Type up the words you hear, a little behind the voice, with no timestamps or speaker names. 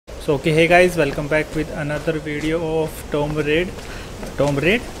So okay, hey guys, welcome back with another video of Tomb Raider।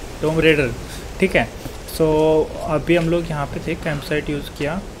 ठीक है। सो अभी हम लोग यहाँ पे थे, कैंप साइट यूज़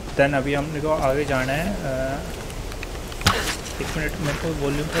किया। देन अभी हमने को आगे जाना है। एक मिनट, मेरे को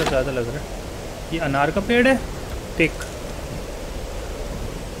वॉल्यूम थोड़ा ज़्यादा लग रहा है। ये अनार का पेड़ है। टिक।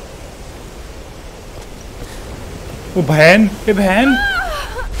 वो बहन, ये बहन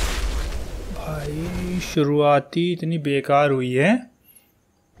भाई, शुरुआती इतनी बेकार हुई है।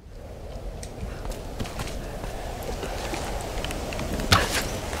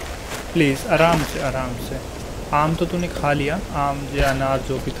 प्लीज़ आराम से आराम से। आम तो तूने खा लिया, आम या अनार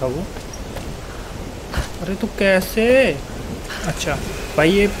जो भी था वो। अरे तो कैसे? अच्छा भाई,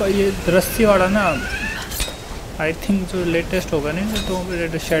 ये रस्सी वाला ना, आई थिंक जो लेटेस्ट होगा नहीं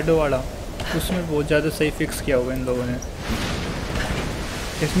तो शेडो वाला, उसमें बहुत ज़्यादा सही फिक्स किया होगा इन लोगों ने।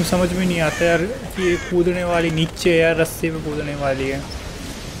 इसमें समझ में नहीं आता यार कि ये कूदने वाली नीचे या रस्सी पे कूदने वाली है।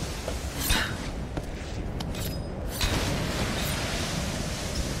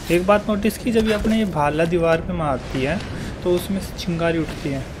 एक बात नोटिस की, जब ये अपने ये भाला दीवार पे मारती है तो उसमें से चिंगारी उठती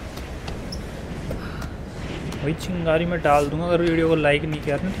है। वही चिंगारी मैं डाल दूंगा। अगर वीडियो को लाइक नहीं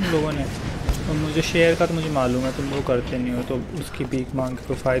किया ना तुम लोगों ने, तो मुझे शेयर का तो मुझे मालूम है, तुम लोग करते नहीं हो, तो उसकी भीख मांग के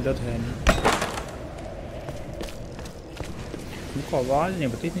कोई फ़ायदा तो है नहीं। तुमको आवाज़ नहीं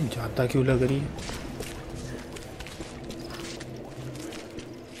पता इतनी ज़्यादा क्यों लग रही है।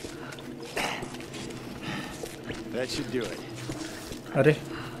 अरे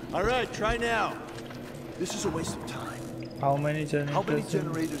all right, try now. This is a waste of time. How many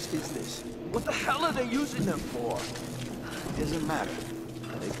generators is this? What the hell are they using them for? Doesn't matter.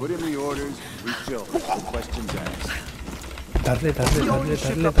 They put in the orders, we fill. No questions asked. We only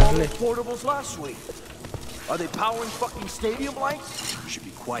shipped up all those portables last week. Are they powering fucking stadium lights? You should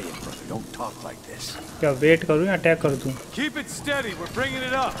be quiet, brother. Don't talk like this. क्या wait करूँ या attack कर दूँ? Keep it steady. We're bringing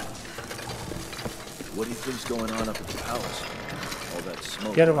it up. What do you think's going on up at the palace? All that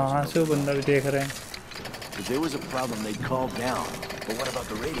smoke. यार वहाँ से वो बंदा भी देख रहे हैं। If there was a problem, they'd call down. But what about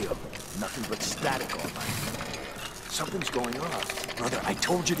the radio? Nothing but static all night. Something's going on. Brother, I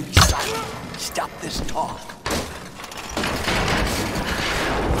told you to be silent. Stop this talk.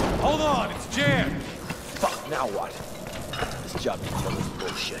 Hold on, it's jammed. Fuck, now what? This job you tell is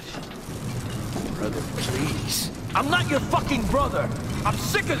bullshit. Brother, please. I'm not your fucking brother. I'm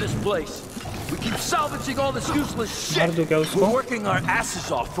sick of this place. We keep salvaging all this useless shit. We're working our asses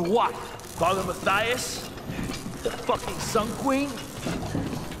off for what? Father Matthias? The fucking Sun Queen?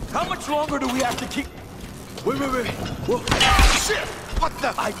 How much longer do we have to keep? Wait. Whoa. Shit! What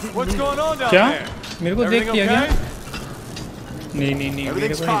the? What's going on down there? मेरे को देख लिया क्या? नहीं मेरे को नहीं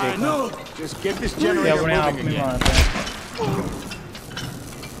देखा। No, just get this generator अपने आप में मार रहे हैं।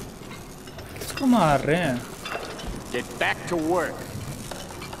 किसको मार रहे हैं? Get back to work.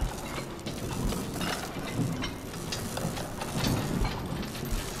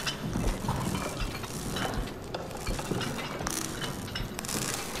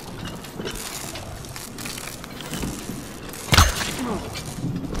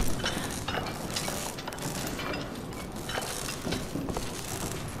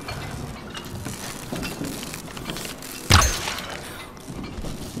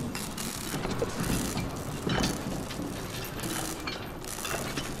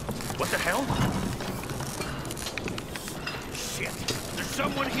 What the hell? Shit! There's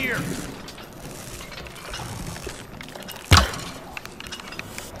someone here!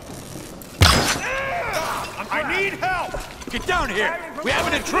 I need help! Get down here! We have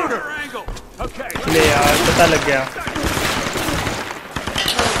an intruder! Okay. ले यार, पता लग गया।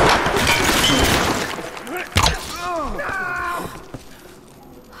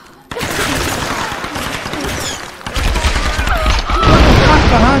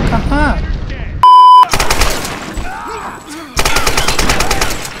 कहाँ?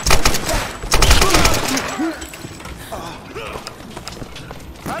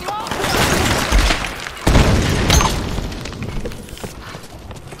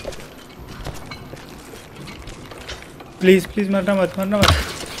 प्लीज मरना मत।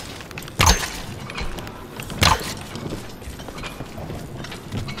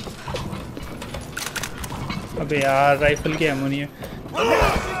 अबे यार, राइफल की एमो नहीं है।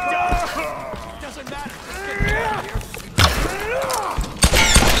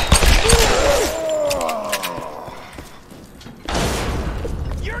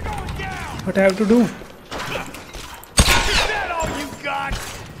 What I have to do? Is that all you got?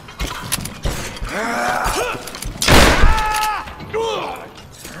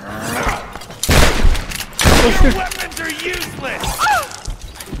 Your weapons are useless!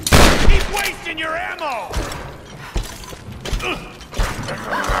 Keep wasting your ammo!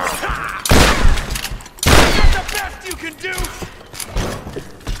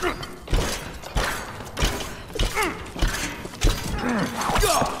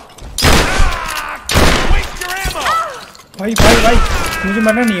 मुझे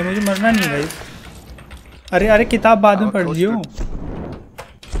मरना नहीं है, मुझे मरना नहीं है भाई। अरे अरे किताब बाद में पढ़ लियो।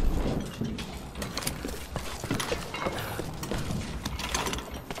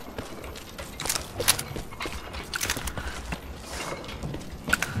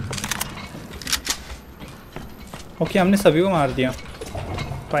 ओके हमने सभी को मार दिया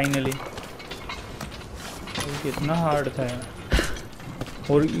फाइनली। कितना हार्ड था यार,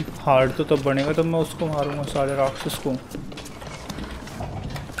 और हार्ड तो तब बनेगा तब मैं उसको मारूंगा सारे राक्षस को।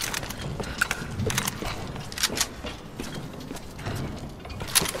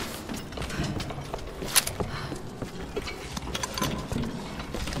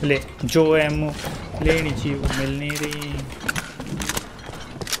 ले जो एमओ लेनी चाहिए वो मिल नहीं रही।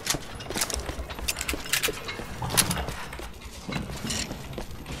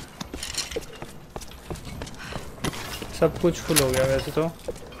 सब कुछ फुल हो गया वैसे तो।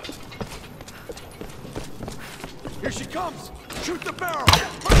 Here she comes. Shoot the barrel.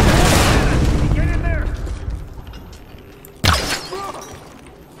 Get in there.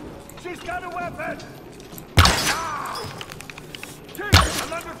 She's got a weapon.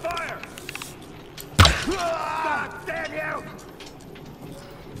 I'm under fire. God damn you.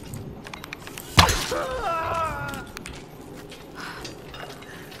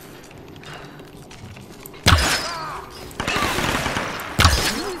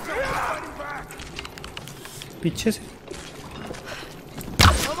 पीछे से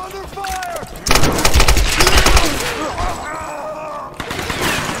I'm under fire.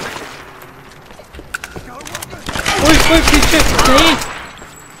 ओए ओए पीछे नहीं।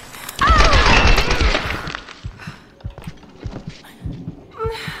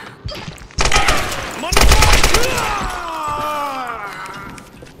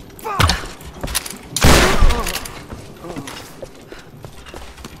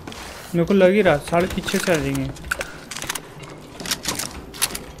 मेरे को लग ही रहा साढ़े पीछे से आ जाएंगे।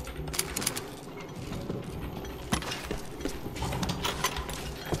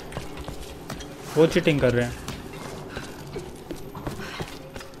 वो चीटिंग कर रहे हैं।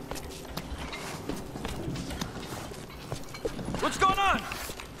 What's going on?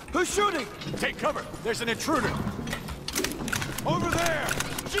 Who's shooting? Take cover. There's an intruder. Over there.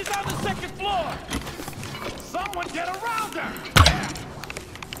 She's on the second floor. Someone get around her.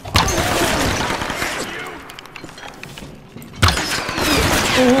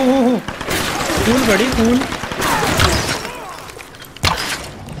 Oh cool बड़ी cool.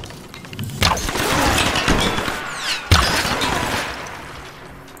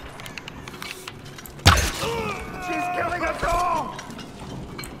 She's killing us all.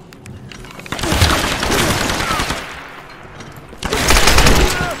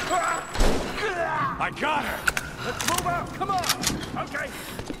 I got her. Let's move out. Come on. Okay.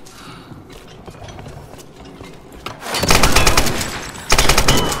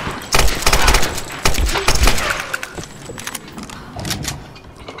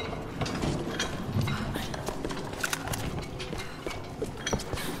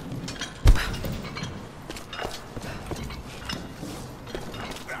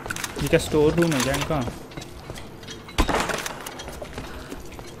 ये क्या store room है क्या इनका?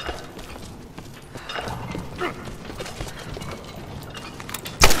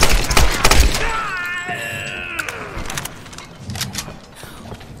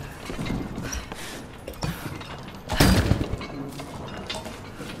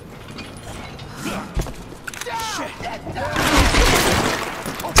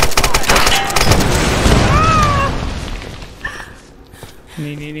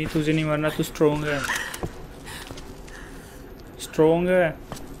 नहीं नहीं नहीं तुझे नहीं मरना, तू स्ट्रोंग है, स्ट्रोंग है।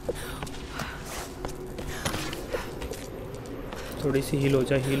 थोड़ी सी हील हो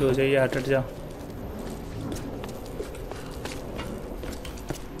जा, हील हो जाए, ये हट जा।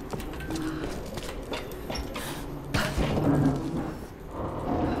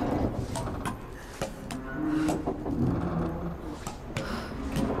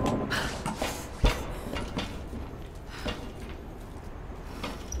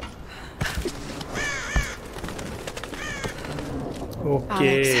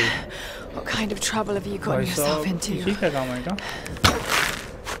 Alex, what kind of trouble have you gotten yourself into? ठीक है काम आएगा।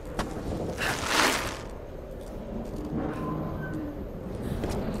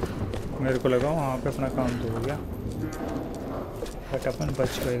 मेरे को लगा वहाँ पे अपना काम तो हो गया, बट अपन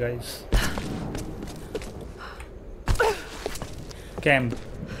बच गए गाइस। Camp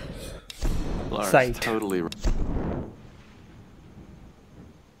site.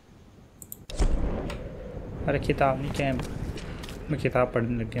 अरे किताब नहीं, कैंप। मैं किताब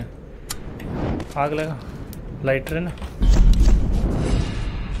पढ़ने लग गया। आग लगा, लाइटर है ना।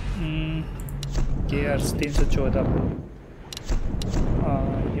 केयर्स 314।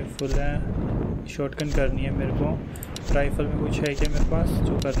 फुल है। शॉटगन करनी है मेरे को। राइफल में कुछ है क्या मेरे पास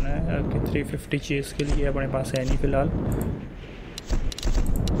जो करना है? कि 350 चीज़ के लिए अपने पास है नहीं फ़िलहाल।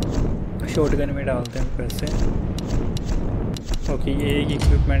 शॉटगन में डालते हैं पैसे। ओके, ये एक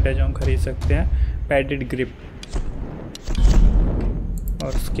इक्विपमेंट है जो हम खरीद सकते हैं, पैडेड ग्रिप।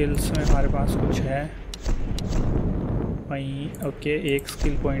 और स्किल्स में हमारे पास कुछ है वहीं। ओके, एक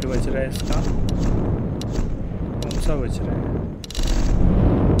स्किल पॉइंट बच रहा है इसका। कौन सा बच रहा है?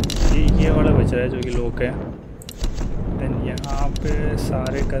 ये वाला बच रहा है जो कि लोक है। देन यहाँ पे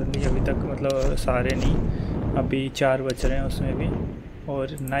सारे कर लिए अभी तक, मतलब सारे नहीं, अभी 4 बच रहे हैं उसमें भी।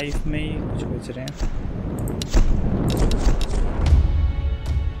 और नाइफ में ही कुछ बच रहे हैं।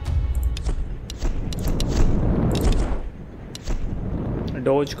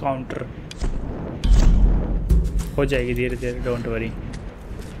 डॉज काउंटर हो जाएगी धीरे धीरे, डोंट वरी।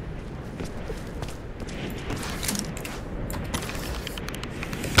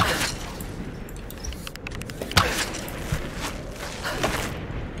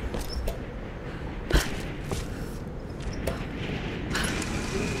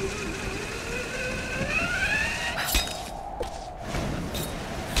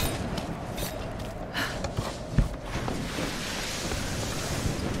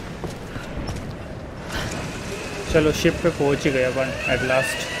 चलो शिप पे पहुंच ही गए अपन एट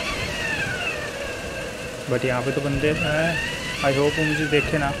लास्ट। बट यहाँ पे तो बंदे हैं। आई होप वो मुझे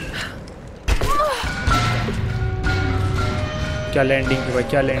देखे ना। क्या लैंडिंग थी भाई,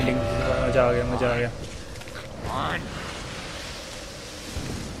 क्या लैंडिंग थी। मज़ा आ गया, मज़ा आ गया।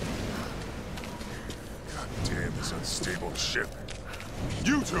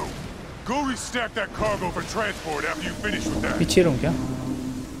 पीछे रहूँ क्या?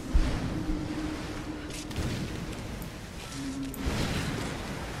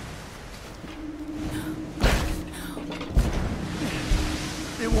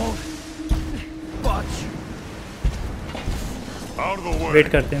 वेट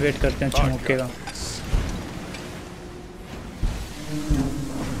करते हैं अच्छा मुक्केगा।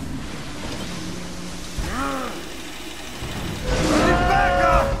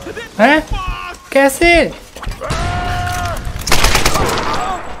 हैं? कैसे?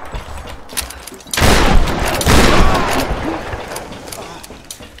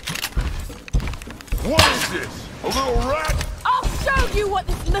 What is this? A little rat? I'll show you what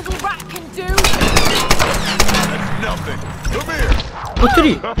this little rat can do. That's nothing. Come here.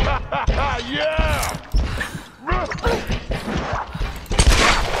 उतरी। Yeah.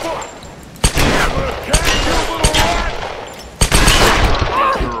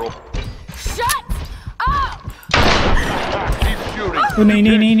 Shut up! नहीं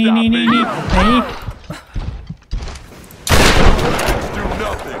नहीं नहीं नहीं नहीं नहीं नहीं। Do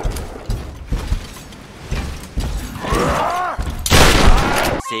nothing.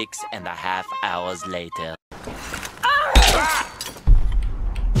 6.5 hours later.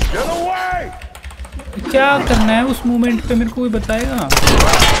 Get away! क्या करना है उस मूवमेंट पे मेरे को कोई बताएगा?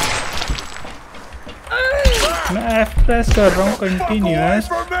 मैं F प्रेस कर रहा हूँ कंटिन्यूअस,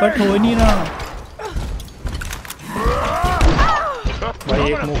 बट हो नहीं रहा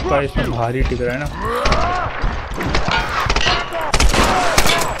भाई। एक मुक्का इसमें भारी टिक रहा है ना।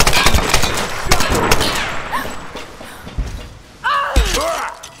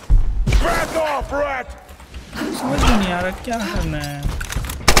 समझ में नहीं आ रहा क्या करना है।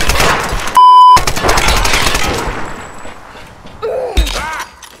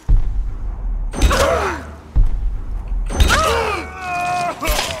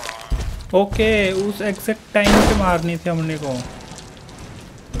 ओके, उस एग्जैक्ट टाइम पे मारनी थी हमने को।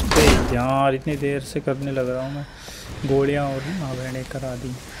 यार इतनी देर से करने लग रहा हूँ मैं। गोलियाँ और मैंने करा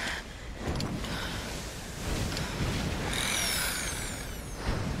दी।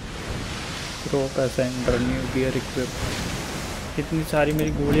 Craft ascender, new gear equip. इतनी सारी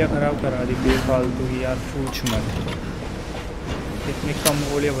मेरी गोलियाँ ख़राब करा दी बेफालतू की यार, पूछ मत। इतनी कम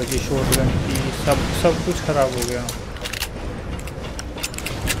गोलियाँ बची शॉटगन की, सब कुछ ख़राब हो गया।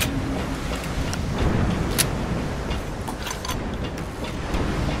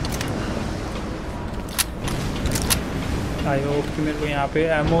 आई होप कि मेरे को यहाँ पे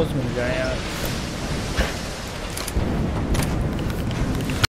एमोज मिल जाए यार।